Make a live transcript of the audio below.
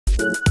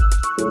Have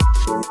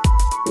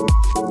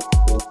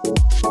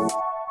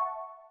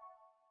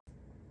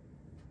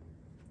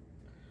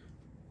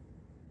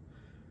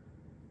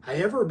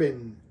you ever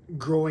been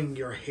growing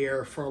your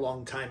hair for a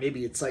long time?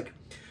 Maybe it's like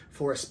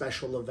for a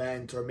special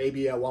event, or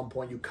maybe at one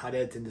point you cut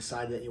it and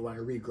decided that you want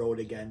to regrow it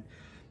again.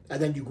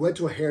 And then you went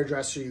to a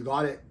hairdresser, you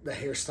got the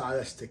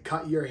hairstylist to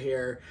cut your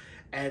hair,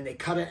 and they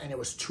cut it and it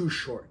was too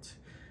short.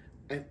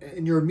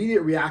 And your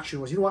immediate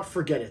reaction was, you know what,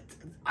 forget it.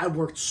 I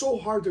worked so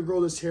hard to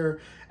grow this hair,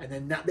 and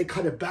then they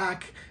cut it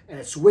back and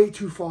it's way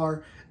too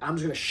far. I'm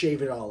just going to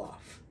shave it all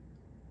off.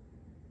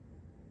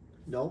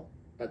 No,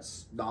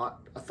 that's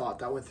not a thought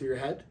that went through your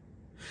head.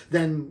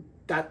 Then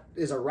that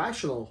is a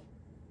rational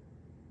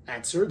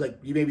answer.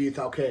 Like maybe you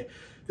thought, okay,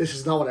 this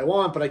is not what I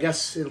want, but I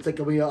guess it'll take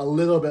me a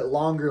little bit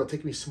longer. It'll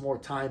take me some more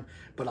time,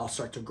 but I'll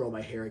start to grow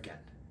my hair again.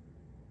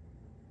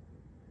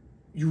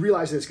 You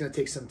realize that it's going to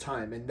take some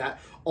time, and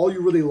that all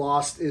you really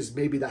lost is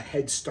maybe the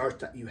head start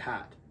that you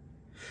had.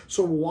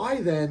 So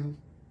why then,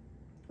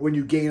 when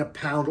you gain a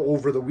pound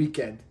over the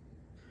weekend,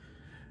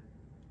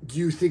 do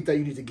you think that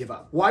you need to give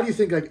up? Why do you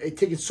think like it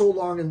taken so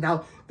long and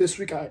now this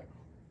week I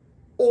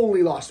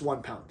only lost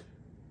 1 pound?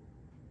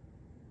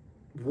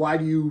 Why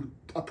do you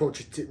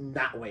approach it in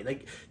that way?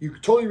 Like, you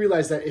totally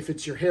realize that if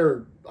it's your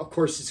hair, of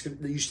course, you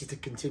just need to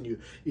continue.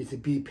 You need to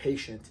be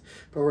patient.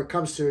 But when it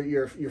comes to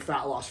your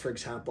fat loss, for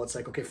example, it's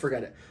like, okay,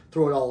 forget it.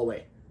 Throw it all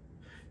away.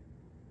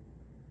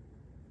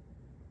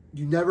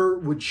 You never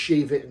would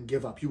shave it and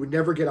give up. You would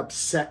never get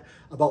upset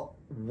about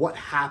what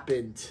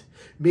happened.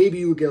 Maybe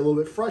you would get a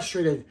little bit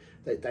frustrated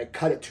that I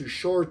cut it too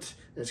short,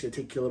 and it's going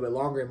to take you a little bit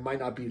longer. It might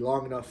not be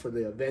long enough for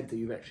the event that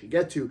you actually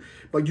get to.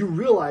 But you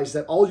realize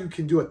that all you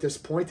can do at this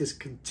point is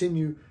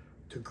continue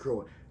to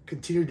grow it.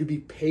 Continue to be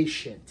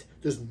patient.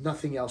 There's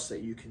nothing else that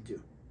you can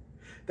do.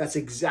 That's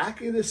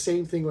exactly the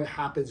same thing that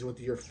happens with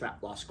your fat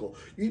loss goal.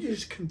 You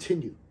just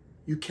continue.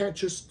 You can't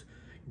just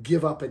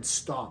give up and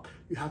stop.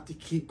 You have to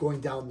keep going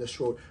down this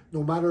road,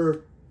 no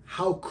matter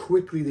how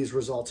quickly these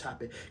results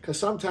happen. Because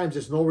sometimes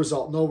it's no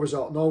result, no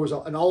result, no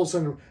result, and all of a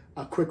sudden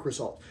a quick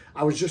result.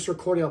 I was just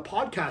recording a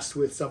podcast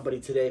with somebody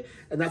today,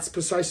 and that's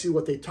precisely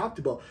what they talked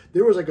about.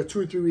 There was like a 2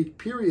 or 3 week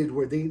period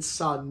where they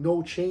saw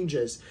no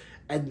changes,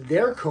 and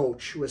their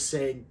coach was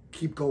saying,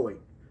 keep going.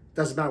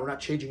 Doesn't matter, we're not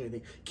changing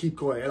anything. Keep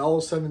going. And all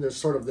of a sudden there's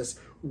sort of this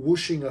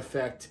whooshing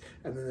effect,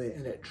 and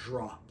then it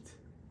dropped.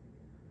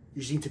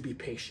 You just need to be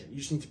patient. You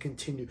just need to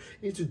continue.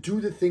 You need to do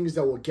the things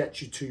that will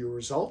get you to your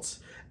results,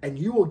 and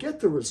you will get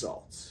the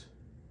results.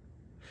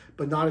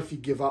 But not if you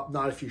give up,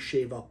 not if you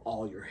shave up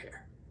all your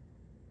hair.